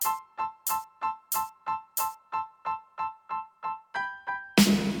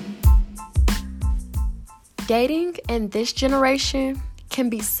Dating in this generation can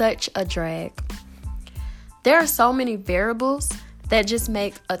be such a drag. There are so many variables that just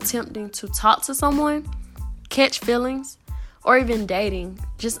make attempting to talk to someone, catch feelings, or even dating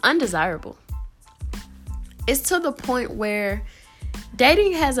just undesirable. It's to the point where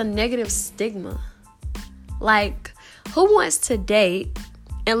dating has a negative stigma. Like, who wants to date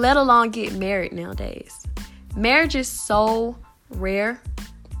and let alone get married nowadays? Marriage is so rare.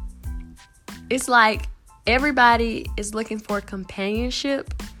 It's like everybody is looking for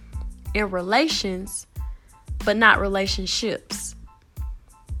companionship and relations, but not relationships.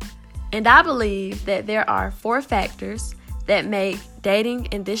 And I believe that there are 4 factors that make dating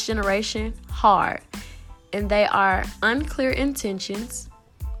in this generation hard. And they are unclear intentions,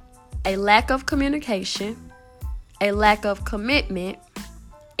 a lack of communication, a lack of commitment,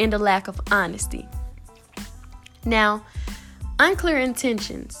 and a lack of honesty. Now, unclear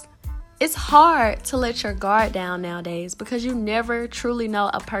intentions. It's hard to let your guard down nowadays because you never truly know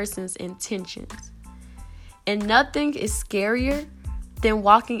a person's intentions. And nothing is scarier than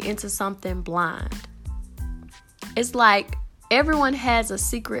walking into something blind. It's like everyone has a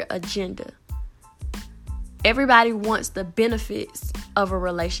secret agenda. Everybody wants the benefits of a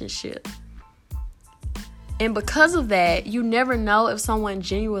relationship. And because of that, you never know if someone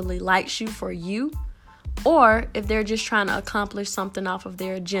genuinely likes you for you or if they're just trying to accomplish something off of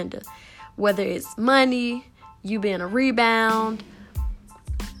their agenda. Whether it's money, you being a rebound,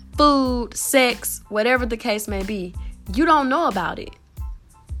 food, sex, whatever the case may be, you don't know about it.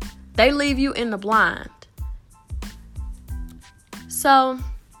 They leave you in the blind. So,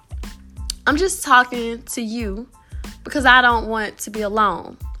 I'm just talking to you because I don't want to be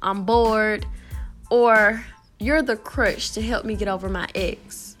alone. I'm bored, or you're the crutch to help me get over my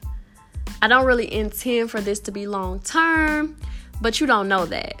ex. I don't really intend for this to be long term, but you don't know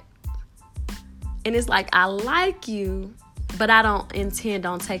that. And it's like, I like you, but I don't intend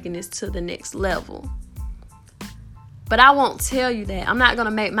on taking this to the next level. But I won't tell you that. I'm not going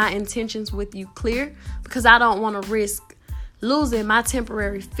to make my intentions with you clear because I don't want to risk losing my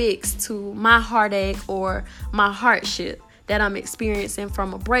temporary fix to my heartache or my hardship that I'm experiencing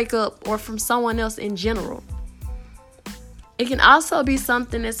from a breakup or from someone else in general. It can also be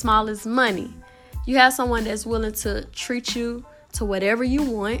something as small as money. You have someone that's willing to treat you to whatever you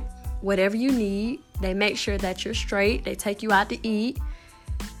want, whatever you need. They make sure that you're straight. They take you out to eat.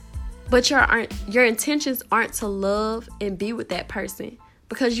 But your intentions aren't to love and be with that person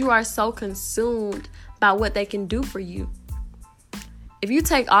because you are so consumed by what they can do for you. If you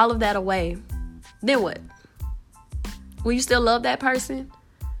take all of that away, then what? Will you still love that person?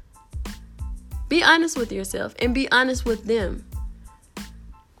 Be honest with yourself and be honest with them.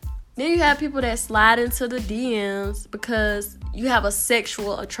 Then you have people that slide into the DMs because you have a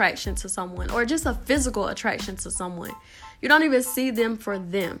sexual attraction to someone or just a physical attraction to someone. You don't even see them for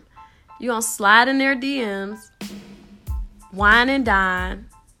them. You're going to slide in their DMs, wine and dine,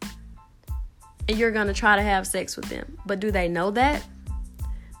 and you're going to try to have sex with them. But do they know that?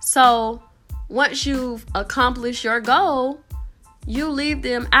 So once you've accomplished your goal, you leave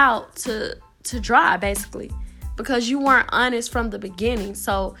them out to dry, basically, because you weren't honest from the beginning.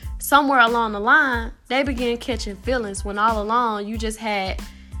 So somewhere along the line, they began catching feelings when all along you just had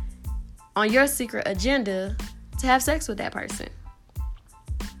on your secret agenda to have sex with that person.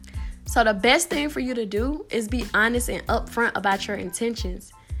 So the best thing for you to do is be honest and upfront about your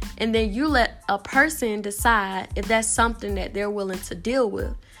intentions. And then you let a person decide if that's something that they're willing to deal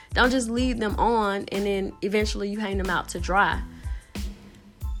with. Don't just leave them on and then eventually you hang them out to dry.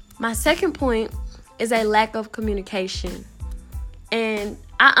 My second point is a lack of communication. And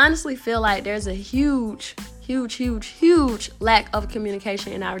I honestly feel like there's a huge lack of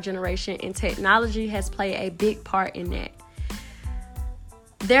communication in our generation, and technology has played a big part in that.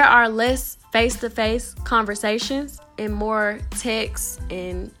 There are less face-to-face conversations and more texts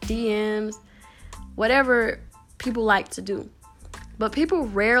and DMs, whatever people like to do. But people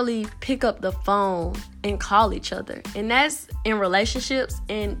rarely pick up the phone and call each other. And that's in relationships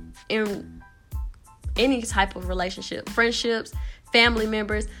and in any type of relationship, friendships, family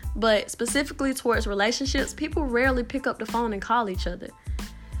members, but specifically towards relationships, people rarely pick up the phone and call each other.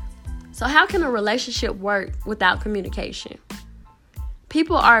 So how can a relationship work without communication?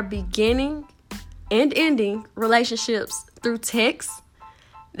 People are beginning and ending relationships through text.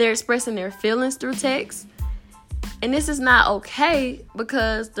 They're expressing their feelings through text. And this is not okay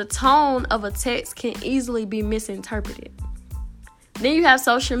because the tone of a text can easily be misinterpreted. Then you have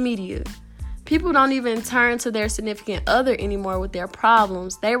social media. People don't even turn to their significant other anymore with their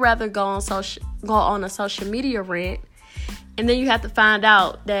problems. They rather go on a social media rant. And then you have to find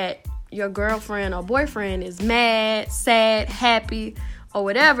out that your girlfriend or boyfriend is mad, sad, happy, or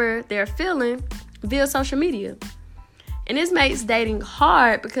whatever they're feeling via social media. And this makes dating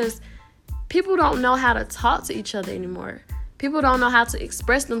hard because people don't know how to talk to each other anymore. People don't know how to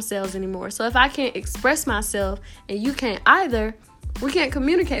express themselves anymore. So if I can't express myself and you can't either, we can't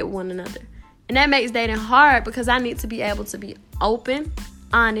communicate with one another. And that makes dating hard because I need to be able to be open,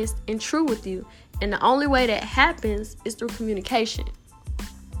 honest, and true with you. And the only way that happens is through communication.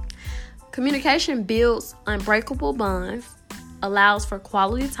 Communication builds unbreakable bonds, allows for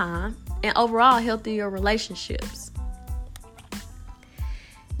quality time, and overall healthier relationships.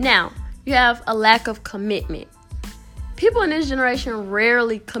 Now, you have a lack of commitment. People in this generation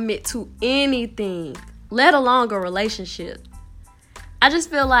rarely commit to anything, let alone a relationship. I just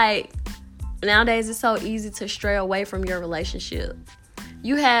feel like nowadays it's so easy to stray away from your relationship.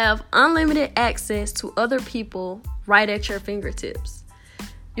 You have unlimited access to other people right at your fingertips.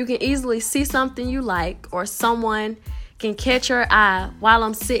 You can easily see something you like, or someone can catch your eye while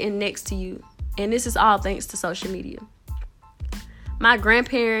I'm sitting next to you. And this is all thanks to social media. My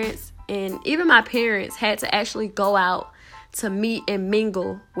grandparents and even my parents had to actually go out to meet and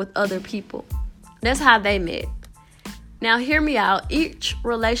mingle with other people. That's how they met. Now, hear me out. Each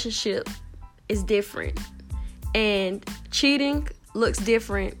relationship is different, and cheating looks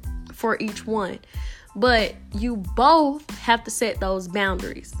different for each one. But you both have to set those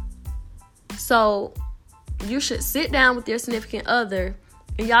boundaries. So you should sit down with your significant other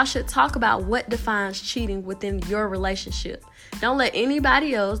and y'all should talk about what defines cheating within your relationship. Don't let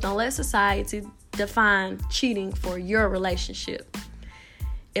anybody else, don't let society define cheating for your relationship.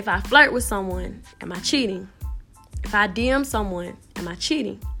 If I flirt with someone, am I cheating? If I DM someone, am I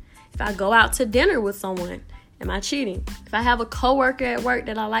cheating? If I go out to dinner with someone, am I cheating? If I have a coworker at work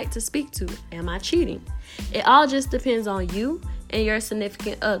that I like to speak to, am I cheating? It all just depends on you and your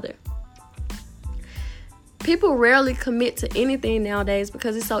significant other. People rarely commit to anything nowadays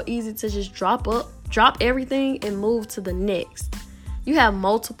because it's so easy to just drop everything and move to the next. You have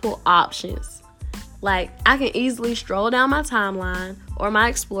multiple options. Like, I can easily stroll down my timeline or my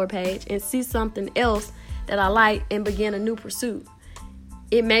explore page and see something else that I like and begin a new pursuit.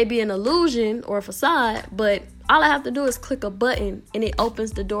 It may be an illusion or a facade, but all I have to do is click a button and it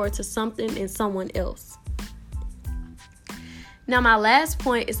opens the door to something and someone else. Now, my last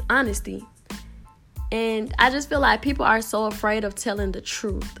point is honesty. And I just feel like people are so afraid of telling the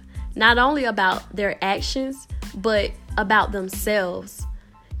truth, not only about their actions, but about themselves.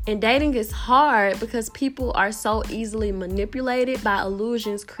 And dating is hard because people are so easily manipulated by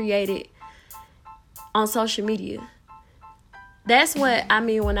illusions created on social media. That's what I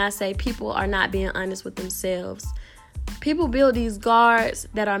mean when I say people are not being honest with themselves. People build these guards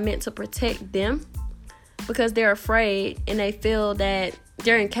that are meant to protect them because they're afraid and they feel that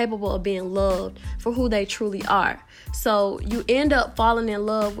they're incapable of being loved for who they truly are. So you end up falling in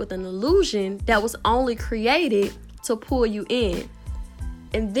love with an illusion that was only created to pull you in.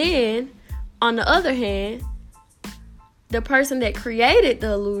 And then, on the other hand, the person that created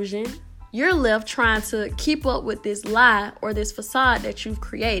the illusion, you're left trying to keep up with this lie or this facade that you've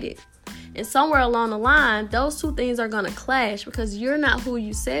created. And somewhere along the line, those two things are going to clash because you're not who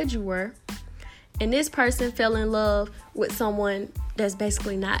you said you were. And this person fell in love with someone that's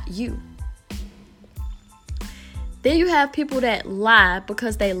basically not you. Then you have people that lie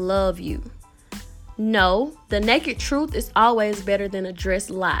because they love you. No, the naked truth is always better than a dressed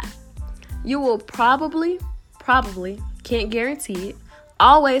lie. You will probably, can't guarantee it,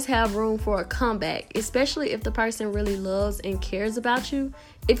 always have room for a comeback, especially if the person really loves and cares about you,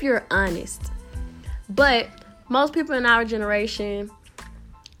 if you're honest. But most people in our generation,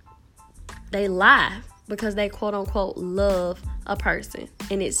 they lie because they quote unquote love a person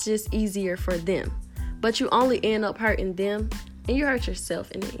and it's just easier for them. But you only end up hurting them and you hurt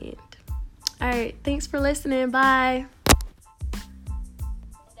yourself in the end. All right, thanks for listening. Bye.